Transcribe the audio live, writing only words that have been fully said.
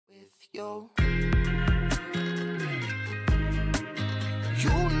you.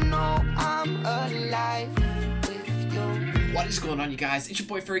 You know I'm alive with you. What is going on, you guys? It's your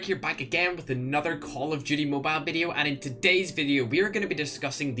boy Ferg here, back again with another Call of Duty Mobile video, and in today's video we are going to be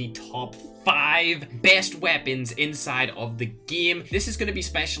discussing the top 5 best weapons inside of the game. This is going to be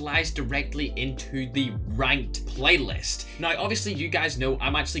specialized directly into the ranked playlist. Now obviously you guys know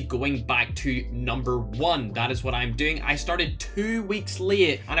I'm actually going back to number 1. That is what I'm doing. I started 2 weeks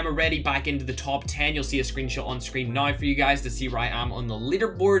late and I'm already back into the top 10. You'll see a screenshot on screen now for you guys to see where I am on the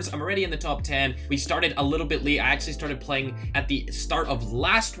leaderboards. I'm already in the top 10. We started a little bit late. I actually started playing at the start of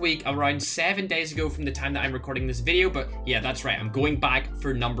last week, around 7 days ago from the time that I'm recording this video. But yeah, that's right, I'm going back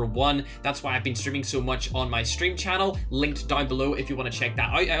for number 1. That's why I've been streaming so much on my stream channel, linked down below if you want to check that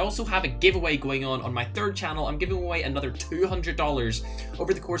out. I also have a giveaway going on my third channel. I'm giving away another $200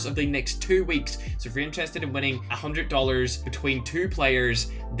 over the course of the next 2 weeks. So if you're interested in winning $100 between 2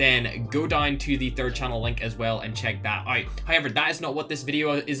 players, then go down to the third channel link as well and check that out. However, that is not what this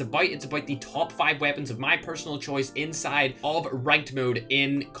video is about. It's about the top 5 weapons of my personal choice inside of ranked mode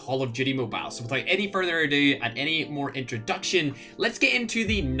in Call of Duty Mobile. So without any further ado and any more introduction, let's get into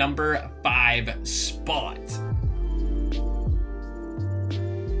the number 5 spot.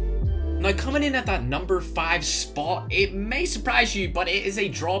 Now, coming in at that number 5 spot, it may surprise you, but it is a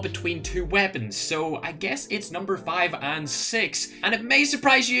draw between 2 weapons. So I guess it's number 5 and 6. And it may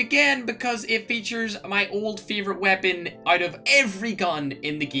surprise you again because it features my old favorite weapon out of every gun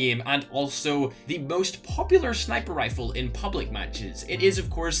in the game, and also the most popular sniper rifle in public matches. It is, of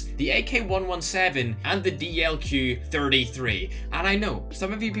course, the AK-117 and the DLQ-33. And I know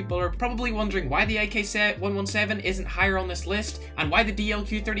some of you people are probably wondering why the AK-117 isn't higher on this list and why the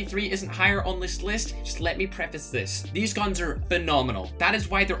DLQ-33 isn't higher on this list. Just let me preface this. These guns are phenomenal. That is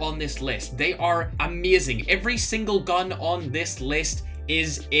why they're on this list. They are amazing. Every single gun on this list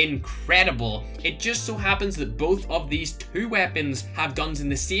is incredible. It just so happens that both of these 2 weapons have guns in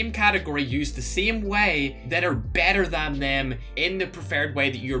the same category, used the same way, that are better than them in the preferred way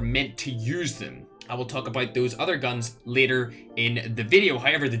that you're meant to use them. I will talk about those other guns later in the video.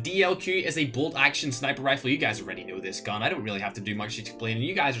 However, the DLQ is a bolt action sniper rifle. You guys already know this gun. I don't really have to do much explaining.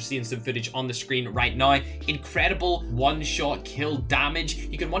 You guys are seeing some footage on the screen right now. Incredible one-shot kill damage.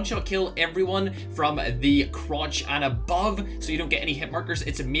 You can one-shot kill everyone from the crotch and above, so you don't get any hit markers.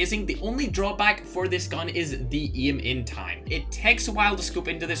 It's amazing. The only drawback for this gun is the aim in time. It takes a while to scope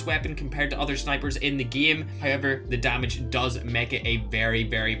into this weapon compared to other snipers in the game. However, the damage does make it a very,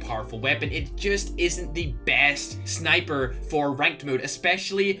 very powerful weapon. It just isn't the best sniper for ranked mode,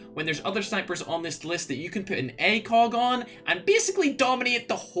 especially when there's other snipers on this list that you can put an ACOG on and basically dominate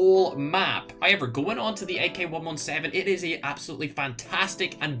the whole map. However, going on to the AK-117, it is a absolutely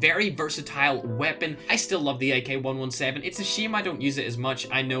fantastic and very versatile weapon. I still love the AK-117. It's a shame I don't use it as much.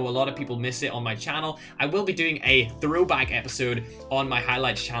 I know a lot of people miss it on my channel. I will be doing a throwback episode on my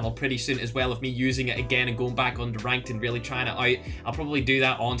highlights channel pretty soon as well, of me using it again and going back on the ranked and really trying it out. I'll probably do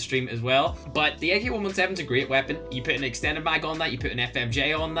that on stream as well. But the AK-117 is a great weapon. You put an extended mag on that, you put an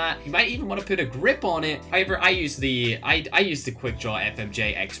FMJ on that, you might even want to put a grip on it. However, I use the quick draw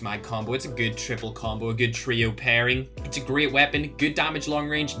FMJ X mag combo. It's a good triple combo, a good trio pairing. It's a great weapon, good damage long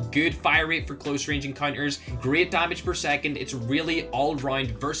range, good fire rate for close range encounters, great damage per second. It's a really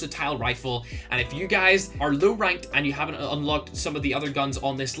all-round versatile rifle. And if you guys are low ranked and you haven't unlocked some of the other guns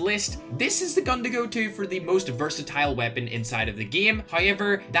on this list, this is the gun to go to for the most versatile weapon inside of the game.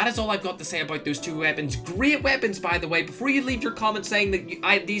 However, that is all I've got to say about those 2 weapons. Great weapons, by the way. Before you leave your comments saying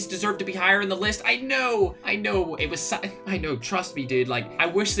that these deserve to be higher in the list, I know it was, I know, trust me, dude, like, I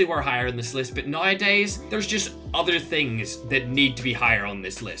wish they were higher in this list, but nowadays there's just other things that need to be higher on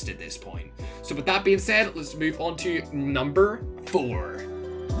this list at this point. So with that being said, let's move on to number 4.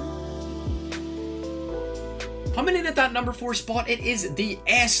 Coming in at that number 4 spot, it is the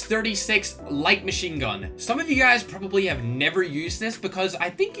S36 light machine gun. Some of you guys probably have never used this because I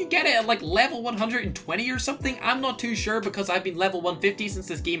think you get it at like level 120 or something. I'm not too sure because I've been level 150 since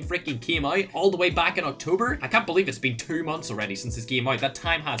this game freaking came out all the way back in October. I can't believe it's been 2 months already since this game out. That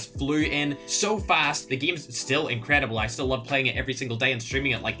time has flew in so fast. The game's still incredible. I still love playing it every single day and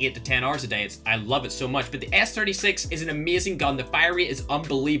streaming it like 8 to 10 hours a day. I love it so much. But the S36 is an amazing gun. The fire rate is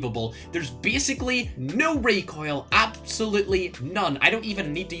unbelievable. There's basically no recoil recoil, absolutely none. I don't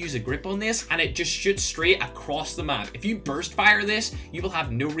even need to use a grip on this, and it just shoots straight across the map. If you burst fire this, you will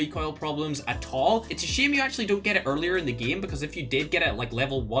have no recoil problems at all. It's a shame you actually don't get it earlier in the game, because if you did get it at like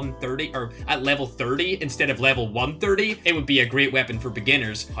level 130 or at level 30 instead of level 130, it would be a great weapon for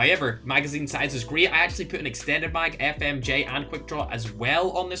beginners. However, magazine size is great. I actually put an extended mag, FMJ, and quick draw as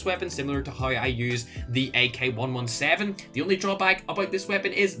well on this weapon, similar to how I use the AK-117. The only drawback about this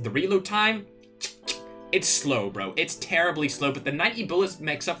weapon is the reload time. It's slow, bro. It's terribly slow, but the 90 bullets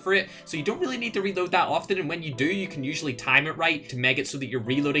makes up for it, so you don't really need to reload that often, and when you do, you can usually time it right to make it so that you're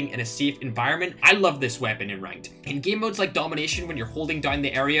reloading in a safe environment. I love this weapon in Ranked. In game modes like Domination, when you're holding down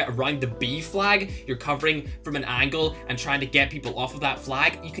the area around the B flag, you're covering from an angle and trying to get people off of that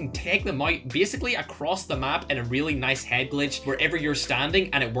flag, you can take them out basically across the map in a really nice head glitch wherever you're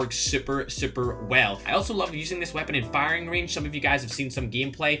standing, and it works super, super well. I also love using this weapon in firing range. Some of you guys have seen some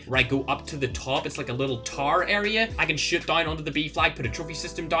gameplay where I go up to the top. It's like a little tar area. I can shoot down onto the B flag, put a trophy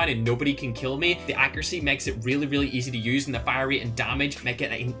system down, and nobody can kill me. The accuracy makes it really, really easy to use, and the fire rate and damage make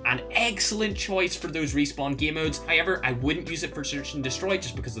it an excellent choice for those respawn game modes. However, I wouldn't use it for search and destroy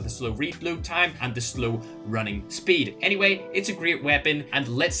just because of the slow reload time and the slow running speed. Anyway, it's a great weapon, and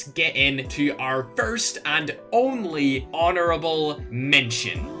let's get into our first and only honorable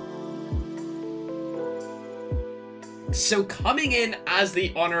mention. So coming in as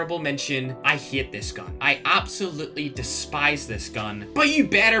the honorable mention, I hate this gun. I absolutely despise this gun. But you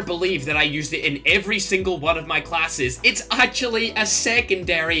better believe that I used it in every single one of my classes. It's actually a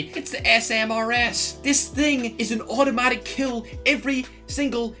secondary. It's the SMRS. This thing is an automatic kill every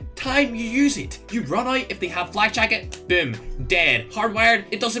single time you use it. You run out, if they have flak jacket, boom, dead. Hardwired,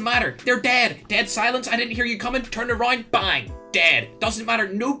 it doesn't matter. They're dead. Dead silence, I didn't hear you coming, turn around, bang. Dead. Doesn't matter.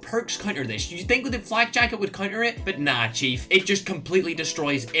 No perks counter this. You think with the flak jacket would counter it? But nah, chief. It just completely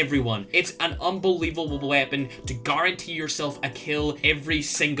destroys everyone. It's an unbelievable weapon to guarantee yourself a kill every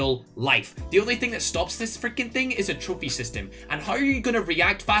single life. The only thing that stops this freaking thing is a trophy system. And how are you going to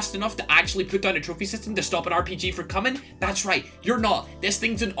react fast enough to actually put down a trophy system to stop an RPG from coming? That's right. You're not. This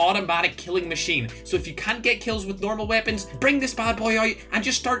thing's an automatic killing machine. So if you can't get kills with normal weapons, bring this bad boy out and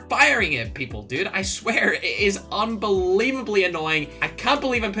just start firing at people, dude. I swear, it is unbelievably annoying. I can't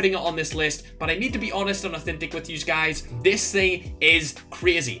believe I'm putting it on this list, but I need to be honest and authentic with you guys. This thing is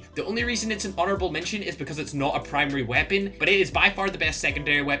crazy. The only reason it's an honorable mention is because it's not a primary weapon, but it is by far the best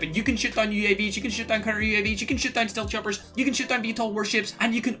secondary weapon. You can shoot down UAVs, you can shoot down counter UAVs, you can shoot down stealth choppers, you can shoot down VTOL warships,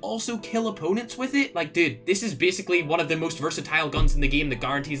 and you can also kill opponents with it. Like, dude, this is basically one of the most versatile guns in the game that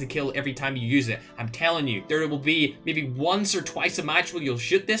guarantees a kill every time you use it. I'm telling you, there will be maybe once or twice a match where you'll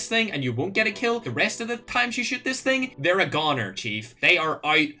shoot this thing and you won't get a kill. The rest of the times you shoot this thing, they're a goner, chief. They are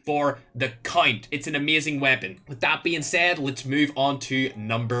out for the count. It's an amazing weapon. With that being said, let's move on to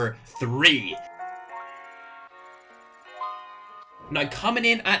number 3. Now, coming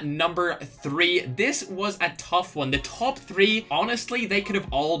in at number 3, this was a tough one. The top 3, honestly, they could have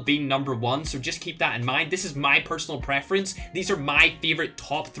all been number 1, so just keep that in mind. This is my personal preference. These are my favorite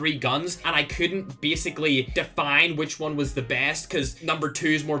top 3 guns, and I couldn't basically define which one was the best, because number 2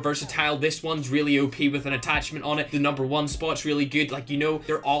 is more versatile. This one's really OP with an attachment on it. The number 1 spot's really good. Like, you know,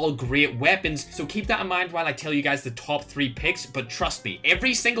 they're all great weapons, so keep that in mind while I tell you guys the top 3 picks. But trust me,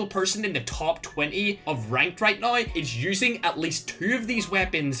 every single person in the top 20 of Ranked right now is using at least 2 of these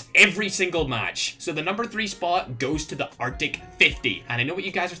weapons every single match. So the number 3 spot goes to the Arctic 50. And I know what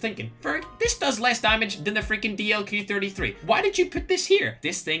you guys are thinking. Ferg, this does less damage than the freaking DLQ-33. Why did you put this here?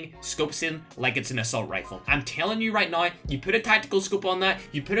 This thing scopes in like it's an assault rifle. I'm telling you right now, you put a tactical scope on that,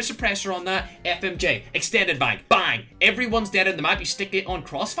 you put a suppressor on that, FMJ, extended mag, bang, everyone's dead in the map. You stick it on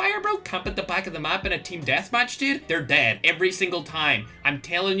crossfire, bro, camp at the back of the map in a team deathmatch, dude, they're dead every single time. I'm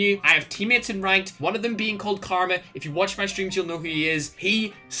telling you, I have teammates in Ranked, one of them being called Karma. If you watch my streams, you'll know who he is.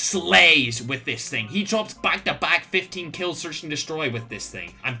 He slays with this thing. He drops back-to-back 15 kills search and destroy with this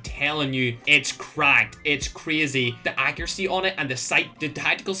thing. I'm telling you, it's cracked. It's crazy. The accuracy on it and the sight, the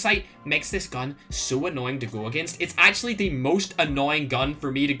tactical sight, makes this gun so annoying to go against. It's actually the most annoying gun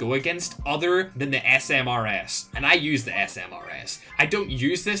for me to go against other than the SMRS. And I use the SMRS. I don't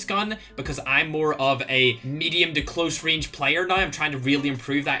use this gun because I'm more of a medium to close range player now. I'm trying to really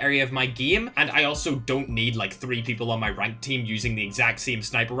improve that area of my game. And I also don't need like 3 people on my ranked team using the exact same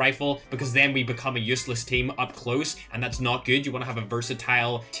sniper rifle, because then we become a useless team up close, and that's not good. You want to have a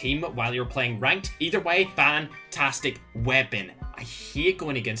versatile team while you're playing ranked. Either way, fantastic weapon. I hate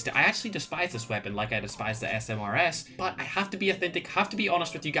going against it. I actually despise this weapon like I despise the SMRS, but I have to be authentic, have to be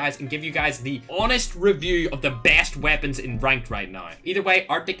honest with you guys and give you guys the honest review of the best weapons in ranked right now. Either way,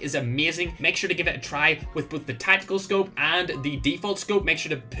 Arctic is amazing. Make sure to give it a try with both the tactical scope and the default scope. Make sure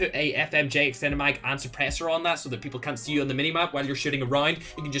to put a FMJ extended mag and suppressor on that so that people can't see you on the minimap while you're shooting around.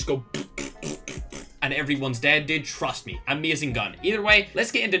 You can just go and everyone's dead, dude. Trust me, amazing gun. Either way,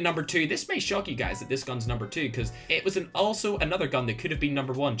 let's get into number 2. This may shock you guys that this gun's number 2 because it was also another gun that could have been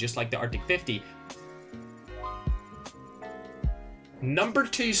number 1, just like the Arctic 50. Number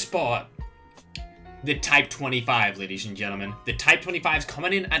 2 spot, the Type 25, ladies and gentlemen. The Type 25 is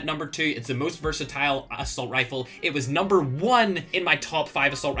coming in at number 2. It's the most versatile assault rifle. It was number 1 in my top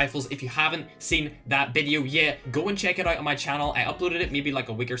 5 assault rifles. If you haven't seen that video yet, go and check it out on my channel. I uploaded it maybe like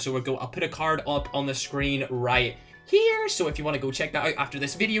a week or so ago. I'll put a card up on the screen right here, so if you want to go check that out after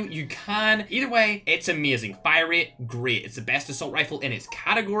this video, you can. Either way, it's amazing. Fire rate, great. It's the best assault rifle in its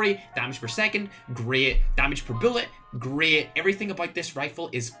category. Damage per second, great. Damage per bullet, great. Everything about this rifle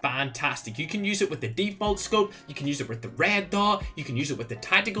is fantastic. You can use it with the default scope, you can use it with the red dot, you can use it with the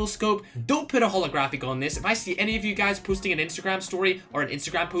tactical scope. Don't put a holographic on this. If I see any of you guys posting an Instagram story or an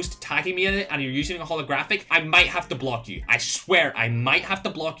Instagram post tagging me in it and you're using a holographic, I might have to block you. I swear I might have to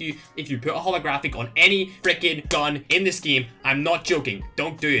block you if you put a holographic on any freaking gun in this game. I'm not joking.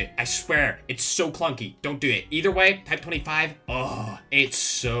 Don't do it. I swear. It's so clunky. Don't do it. Either way, Type 25, oh, it's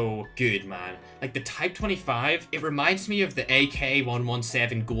so good, man. Like the Type 25, it reminds me of the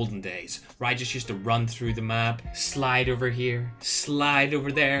AK-117 golden days, where I just used to run through the map, slide over here, slide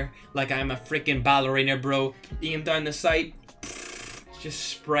over there, like I'm a freaking ballerina, bro. Aim down the sight, just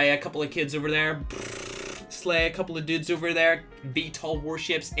spray a couple of kids over there, slay a couple of dudes over there, VTOL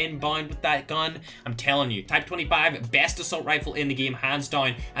warships inbound with that gun. I'm telling you, Type 25, best assault rifle in the game, hands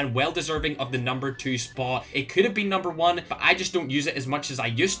down, and well deserving of the number 2 spot. It could have been number 1, but I just don't use it as much as I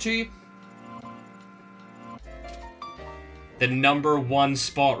used to. The number 1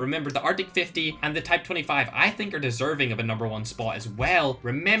 spot. Remember, the Arctic 50 and the Type 25, I think, are deserving of a number 1 spot as well.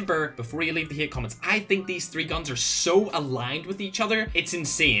 Remember, before you leave the hate comments, I think these 3 guns are so aligned with each other, it's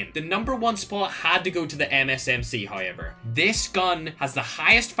insane. The number 1 spot had to go to the MSMC, however. This gun has the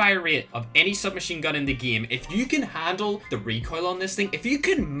highest fire rate of any submachine gun in the game. If you can handle the recoil on this thing, if you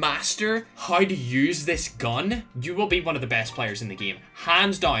can master how to use this gun, you will be one of the best players in the game.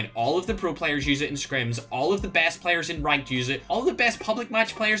 Hands down, all of the pro players use it in scrims, all of the best players in ranked use it. All the best public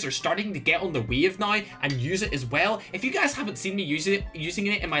match players are starting to get on the wave now and use it as well. If you guys haven't seen me using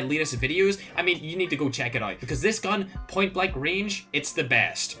it in my latest videos, I mean, you need to go check it out because this gun, point blank range, it's the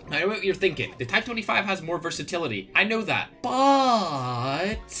best. I know what you're thinking. The Type 25 has more versatility. I know that.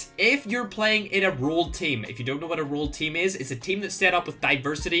 But if you're playing in a role team, if you don't know what a role team is, it's a team that's set up with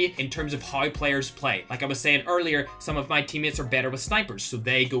diversity in terms of how players play. Like I was saying earlier, some of my teammates are better with snipers, so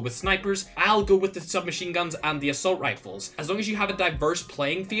they go with snipers. I'll go with the submachine guns and the assault rifles. As long as you have a diverse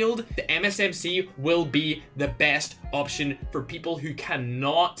playing field, the MSMC will be the best option for people who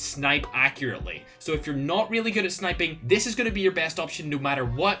cannot snipe accurately. So if you're not really good at sniping, this is going to be your best option no matter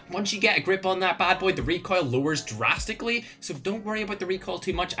what. Once you get a grip on that bad boy, the recoil lowers drastically, so don't worry about the recoil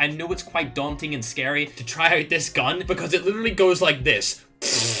too much. I know it's quite daunting and scary to try out this gun because it literally goes like this.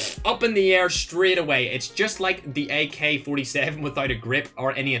 Up in the air straight away. It's just like the AK-47 without a grip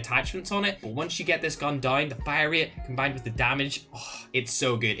or any attachments on it. But once you get this gun down, the fire rate combined with the damage, oh, it's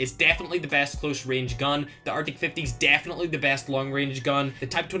so good. It's definitely the best close range gun. The Arctic 50 is definitely the best long range gun. The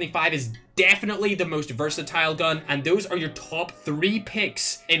Type 25 is definitely the most versatile gun, and those are your top 3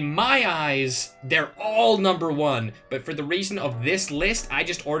 picks. In my eyes, they're all number 1, but for the reason of this list, I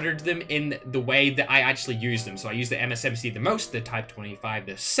just ordered them in the way that I actually use them. So I use the MSMC the most, the Type 25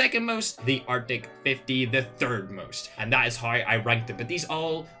 the second most, the Arctic 50 the third most, and that is how I ranked them. But these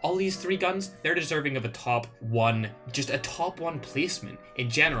all these 3 guns, they're deserving of a top 1, just a top 1 placement in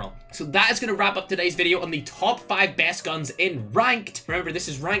general. So that is going to wrap up today's video on the top 5 best guns in ranked. Remember, this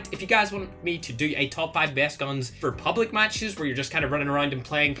is ranked. If you guys want me to do a top 5 best guns for public matches where you're just kind of running around and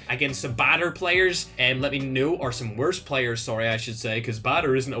playing against some badder players, let me know, or some worse players, sorry, I should say, because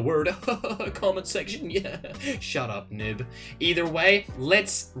badder isn't a word. Comment section, yeah. Shut up, noob. Either way,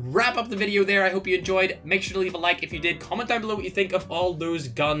 let's wrap up the video there. I hope you enjoyed. Make sure to leave a like if you did. Comment down below what you think of all those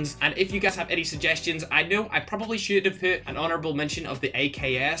guns, and if you guys have any suggestions. I know I probably should have put an honorable mention of the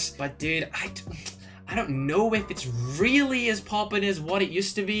AKS, but dude, I don't know if it's really as poppin' as what it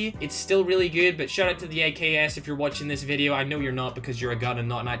used to be. It's still really good, but shout out to the AKS if you're watching this video. I know you're not because you're a gun and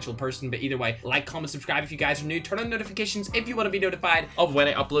not an actual person, but either way, like, comment, subscribe if you guys are new. Turn on notifications if you want to be notified of when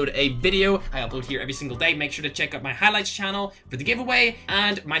I upload a video. I upload here every single day. Make sure to check out my highlights channel for the giveaway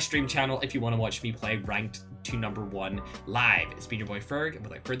and my stream channel if you want to watch me play ranked to #1 live. It's been your boy Ferg, and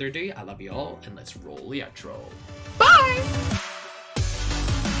without further ado, I love you all, and let's roll the outro. Bye!